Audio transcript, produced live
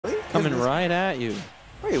Coming right at you.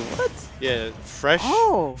 Wait, what? Yeah,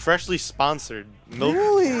 freshly sponsored. Milk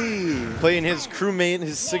Really? playing his crewmate,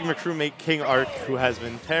 his Sigma crewmate KingArc, who has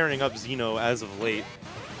been tearing up Xeno as of late.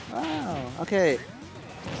 Wow. Okay.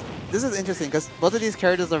 This is interesting because both of these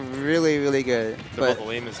characters are really, really good. They're both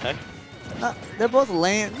lame as heck. They're both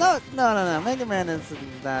lame. No. Megaman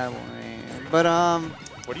isn't that lame. But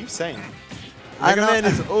what are you saying? Megaman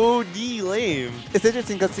is OD lame. It's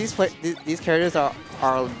interesting because these characters are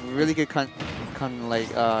really good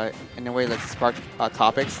in a way like spark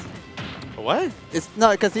topics. What? It's no,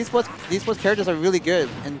 because these sports characters are really good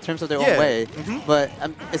in terms of their own way. But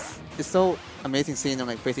it's so amazing seeing them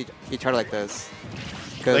like face each other like this.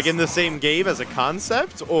 Like in the same game as a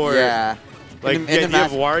concept, or yeah, like the idea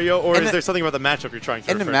of Wario, or is there something about the matchup you're trying to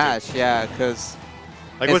refer to? In the match, yeah, because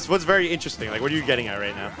like what's very interesting? Like what are you getting at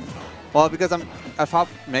right now? Well, because I thought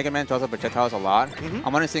Mega Man throws up projectiles a lot.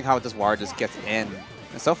 I'm wondering how this Wario just gets in.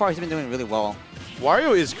 And so far, he's been doing really well.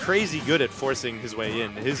 Wario is crazy good at forcing his way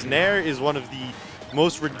in. His Nair is one of the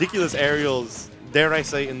most ridiculous aerials, dare I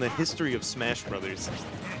say, in the history of Smash Brothers.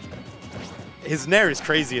 His Nair is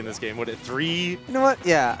crazy in this game. What, 3? You know what?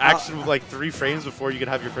 Yeah. Action, like 3 frames before you can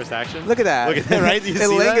have your first action. Look at that. Look at that, right? You it see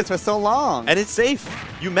lingers that? for so long. And it's safe.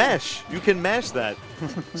 You mash. You can mash that.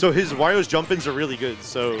 So his Wario's jump-ins are really good.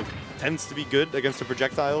 So tends to be good against a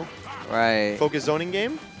projectile focus zoning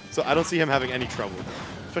game. So I don't see him having any trouble,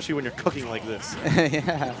 especially when you're cooking like this.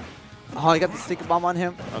 Yeah. Oh, you got the sticker bomb on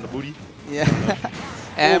him? On the booty? Yeah.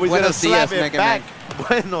 And Buenos Dias, Megaman.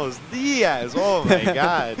 Buenos Dias. Oh my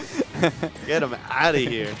god. Get him out of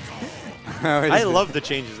here. I love the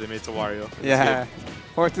changes they made to Wario. Yeah.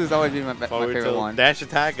 Force has always been my favorite one. Dash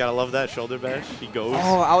attack, gotta love that. Shoulder bash, he goes.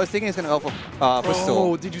 Oh, I was thinking he's gonna go for Bristol.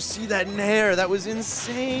 Oh, did you see that nair? That was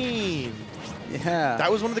insane. Yeah. That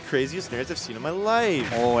was one of the craziest nairs I've seen in my life.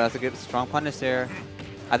 Oh, that's a good, strong punish there.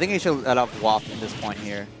 I think he should let off Waft in this point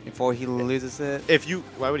here before he loses it.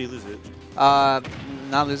 Why would he lose it?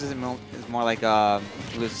 Not loses it, it's more like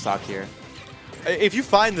loses stock here. If you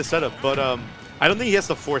find the setup, but I don't think he has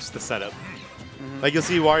to force the setup. Like you'll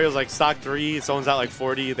see Wario's like stock 3, someone's out like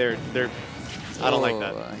 40. They're I don't like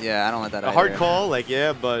that. Yeah, I don't like that. A hard call, like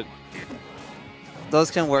yeah, but those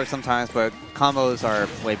can work sometimes, but combos are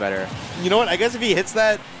way better. You know what? I guess if he hits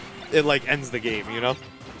that, it like ends the game. You know.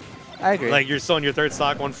 I agree. Like you're still in your third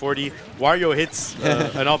stock, 140. Wario hits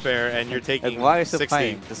an up air, and you're taking Wario's still 60.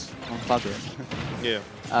 playing. Just unplug it. Yeah.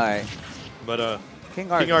 All right. But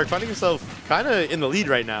KingArc finding himself kind of in the lead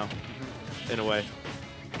right now, in a way.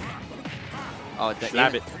 Oh,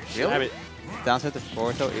 Slap it. Really? Slap it. Down tilt to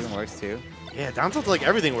forward tilt even works too. Yeah, down tilt like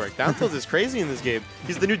everything works. Down tilt is crazy in this game.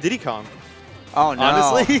 He's the new Diddy Kong. Oh no.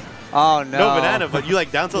 Honestly. Oh no. No banana, but you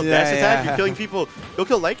like down tilt dash attack. You're killing people. You'll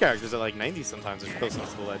kill light characters at like 90 sometimes if you're close enough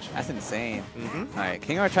to the ledge. That's insane. All right,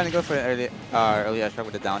 KingArc trying to go for an early air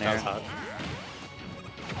with the down air. That was hot.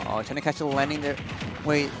 Oh, trying to catch the landing there.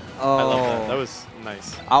 Wait. Oh. I love that. That was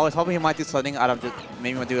nice. I was hoping he might do something out of just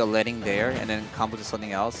maybe might do a landing there and then combo to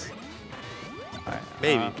something else. All right.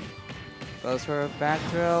 Maybe. Goes for a back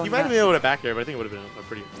throw. He might have been able to back air, but I think it would have been a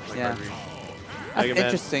pretty hard read. That's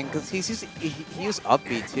interesting because he used up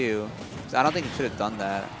B too. So I don't think he should have done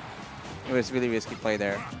that. It was really risky play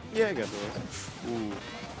there. Yeah, I guess it was. Ooh.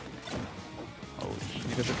 Oh,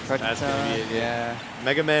 because of that's gonna be it. Yeah.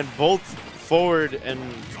 Megaman both forward and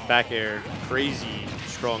back air crazy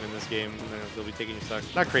strong in this game. They'll be taking your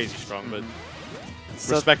stocks. Not crazy strong, but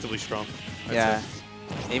respectably strong. Yeah.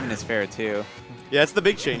 Aiming is fair too. Yeah, it's the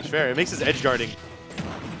big change. Fair. It makes his edge guarding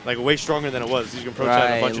like way stronger than it was. You can approach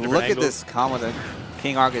that in a bunch of different angles. Look at this combo that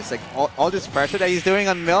KingArc is like all this pressure that he's doing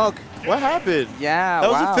on Milk. What happened? Yeah, that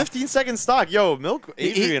was a 15-second stock. Yo, Milk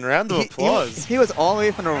Adrian, round of applause. He was all the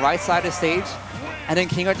way from the right side of the stage, and then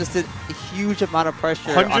KingArc just did a huge amount of pressure.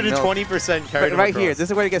 120% carried him right across. here. This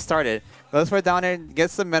is where he gets started. Goes for a down air,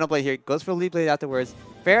 gets the metal blade here, goes for a lead blade afterwards.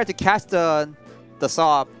 Fair to catch the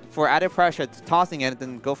saw for added pressure, tossing it, and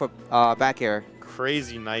then go for back air.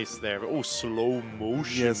 Crazy nice there. Oh, slow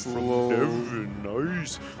motion. Yes, from Devin.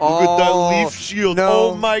 Nice. Look at that leaf shield. No.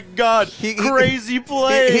 Oh my god. Crazy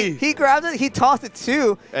play. He grabbed it. He tossed it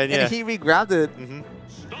too. And he re-grabbed it.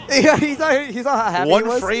 Yeah, he's not happy.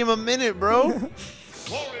 One frame a minute, bro.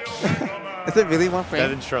 Is it really one frame?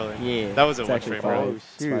 Devin's trolling. Yeah. That wasn't one frame, bro. Oh,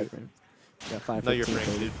 shoot. Yeah, 5 No, you're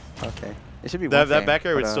framed, dude. Okay. It should be one frame. That back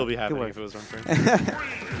air would still be happening if it was one frame.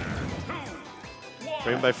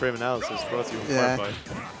 Frame by frame analysis brought to you in part by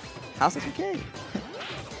House of PK.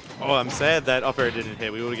 Oh, I'm sad that up air didn't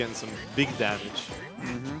hit. We would have gotten some big damage.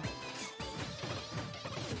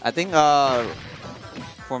 I think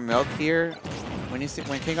for Milk here, when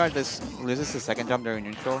KingArc loses the second jump during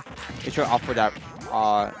neutral, it should offer that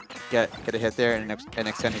get a hit there and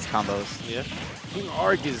extend his combos. Yeah.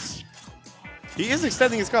 KingArc he is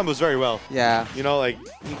extending his combos very well. Yeah. You know, like,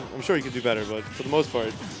 I'm sure he could do better, but for the most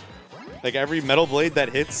part, like every Metal Blade that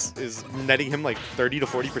hits is netting him like 30 to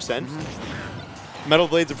 40%. Metal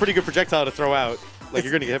Blade's a pretty good projectile to throw out. Like,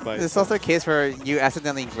 you're going to get hit by it. It's also a case where you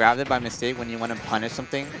accidentally grabbed it by mistake when you want to punish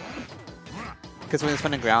something. Because when it's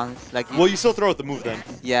on the ground, like... Well, you still throw out the move then.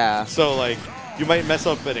 Yeah. So, like, you might mess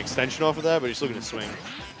up an extension off of that, but you're still going to swing.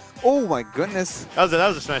 Oh my goodness. That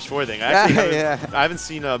was a Smash 4 thing. I haven't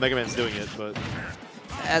seen Megaman's doing it, but...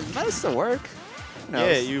 It might still work.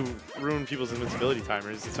 Yeah, you ruin people's invincibility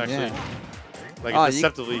timers. It's actually, like,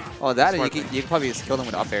 deceptively you can probably just kill them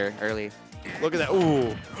with up air early. Look at that.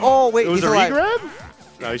 Ooh. Oh, wait, it was a re-grab?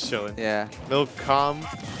 No, he's chilling. Yeah. Milk, calm,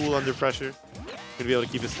 cool under pressure. Gonna be able to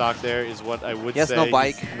keep his stock there is what I would say. Yes, no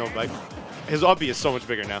bike. No bike. His uppy is so much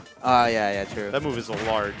bigger now. Yeah, true. That move is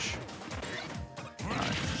large.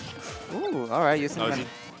 Ooh, alright, using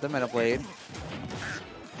the Metal Blade.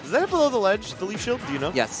 Does that hit below the ledge, the leaf shield? Do you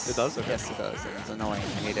know? Yes. It does? Okay. Yes, it does. It's annoying.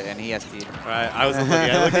 I hate it. And he has speed. Alright, I was looking.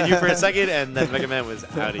 I looked at you for a second, and then Mega Man was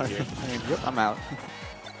out of here. Yep, I'm out.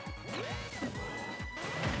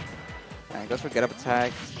 Alright, goes for get up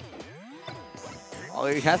attack. Oh,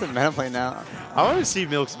 he has a Metal Blade now. I want to see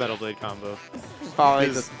Milk's Metal Blade combo.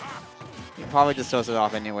 He probably just throws it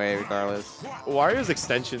off anyway, regardless. Wario's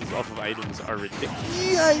extensions off of items are ridiculous.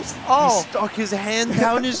 Yikes! Oh! He stuck his hand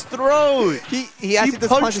down his throat. He actually just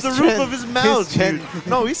punched the roof of his mouth, dude.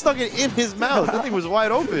 No, he stuck it in his mouth. That thing was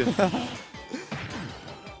wide open.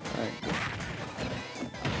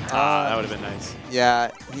 That would have been nice. Yeah,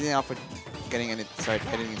 he didn't offer getting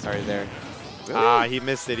anything started there. Really? He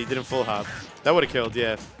missed it. He didn't full hop. That would have killed,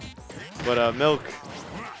 yeah. But Milk,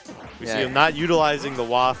 we see him not utilizing the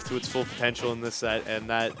waft to its full potential in this set, and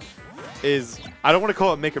that is, I don't want to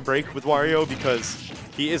call it make or break with Wario because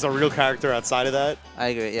he is a real character outside of that. I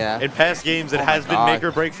agree, yeah. In past games, it has been make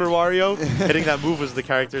or break for Wario. Hitting that move was the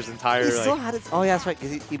character's entire, he still had it. Oh, yeah, that's right,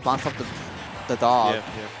 because he bounced up the dog. Yeah.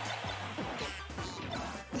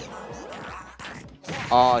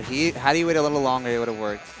 Oh, had he waited a little longer, it would have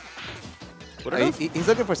worked. He's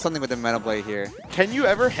looking for something with the Metal Blade here. Can you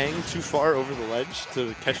ever hang too far over the ledge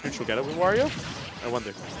to catch neutral get up with Wario? I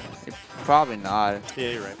wonder. Probably not. Yeah,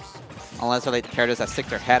 you're right. Unless they're like characters that stick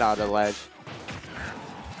their head out of the ledge.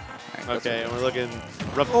 Right, okay, and we're looking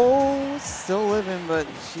rough. Oh, still living, but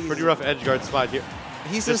she's pretty rough edge guard spot here.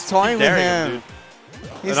 He's just toying with him.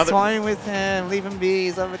 He's toying with him. Leave him be.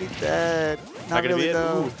 He's already dead. Not really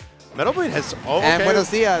though. Metal Blade has And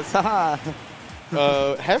buenos dias. Haha.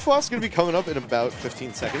 Half Loss is going to be coming up in about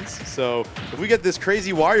 15 seconds. So if we get this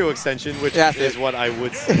crazy Wario extension, which is what I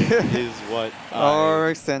would say, is what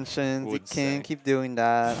extensions. You can't keep doing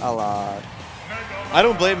that a lot. I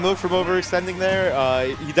don't blame Milk for overextending there.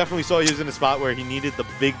 He definitely saw he was in a spot where he needed the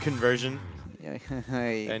big conversion. Yeah.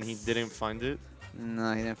 And he didn't find it.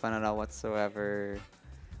 No, he didn't find it out whatsoever.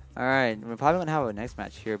 All right, we're probably going to have a next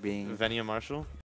match here being Venia Marshall.